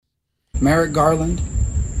Merrick Garland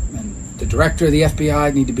and the director of the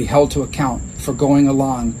FBI need to be held to account for going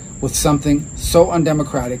along with something so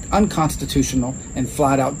undemocratic, unconstitutional, and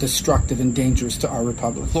flat-out destructive and dangerous to our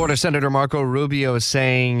republic. Florida Senator Marco Rubio is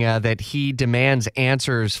saying that he demands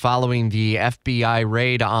answers following the FBI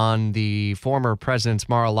raid on the former president's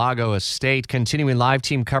Mar-a-Lago estate. Continuing live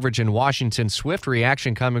team coverage in Washington. Swift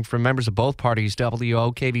reaction coming from members of both parties.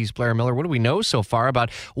 WOKV's Blair Miller. What do we know so far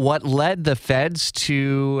about what led the feds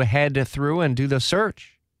to head through and do the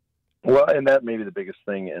search? Well, and that may be the biggest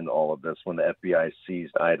thing in all of this. When the FBI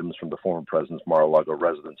seized items from the former president's Mar-a-Lago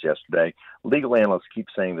residence yesterday, legal analysts keep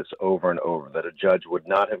saying this over and over, that a judge would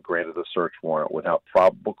not have granted a search warrant without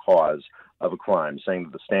probable cause of a crime, saying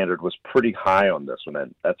that the standard was pretty high on this one.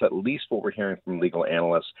 And that's at least what we're hearing from legal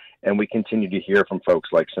analysts. And we continue to hear from folks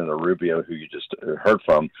like Senator Rubio, who you just heard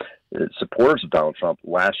from, supporters of Donald Trump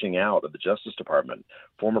lashing out at the Justice Department.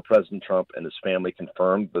 Former President Trump and his family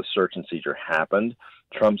confirmed the search and seizure happened.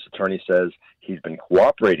 Trump's attorney says he's been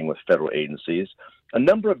cooperating with federal agencies. A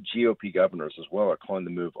number of GOP governors as well are calling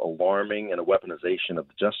the move alarming and a weaponization of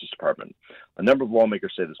the Justice Department. A number of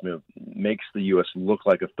lawmakers say this move makes the U.S. look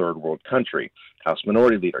like a third world country. House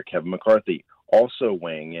Minority Leader Kevin McCarthy also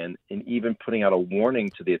weighing in and even putting out a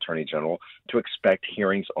warning to the Attorney General to expect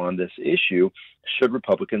hearings on this issue should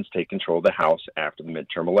Republicans take control of the House after the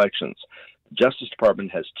midterm elections. The Justice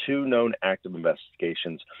Department has two known active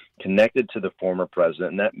investigations connected to the former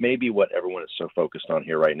president, and that may be what everyone is so focused on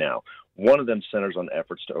here right now. One of them centers on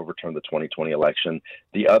efforts to overturn the 2020 election.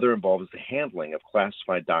 The other involves the handling of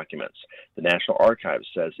classified documents. The National Archives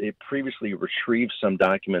says it previously retrieved some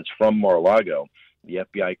documents from Mar-a-Lago. The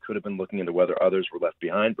FBI could have been looking into whether others were left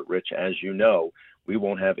behind, but Rich, as you know, we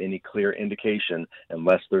won't have any clear indication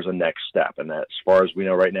unless there's a next step. And as far as we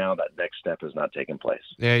know right now, that next step has not taken place.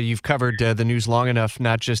 Yeah, you've covered the news long enough,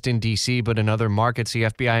 not just in D.C., but in other markets. The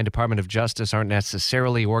FBI and Department of Justice aren't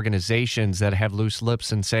necessarily organizations that have loose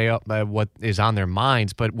lips and say what is on their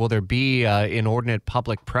minds. But will there be inordinate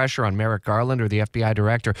public pressure on Merrick Garland or the FBI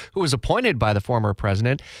director, who was appointed by the former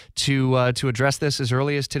president, to address this as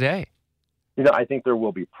early as today? You know, I think there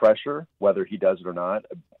will be pressure, whether he does it or not.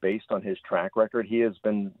 Based on his track record, he has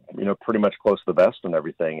been, pretty much close to the best on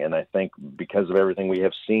everything. And I think because of everything we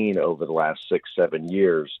have seen over the last 6-7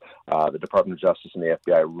 years, the Department of Justice and the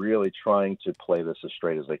FBI really trying to play this as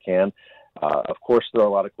straight as they can. Of course, there are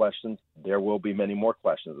a lot of questions. There will be many more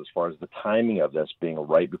questions as far as the timing of this being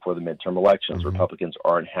right before the midterm elections. Mm-hmm. Republicans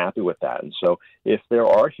aren't happy with that. And so if there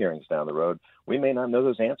are hearings down the road, we may not know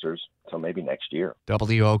those answers until maybe next year.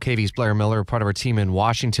 WOKV's Blair Miller, part of our team in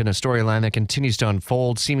Washington, a storyline that continues to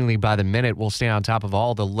unfold seemingly by the minute. We'll stay on top of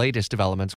all the latest developments.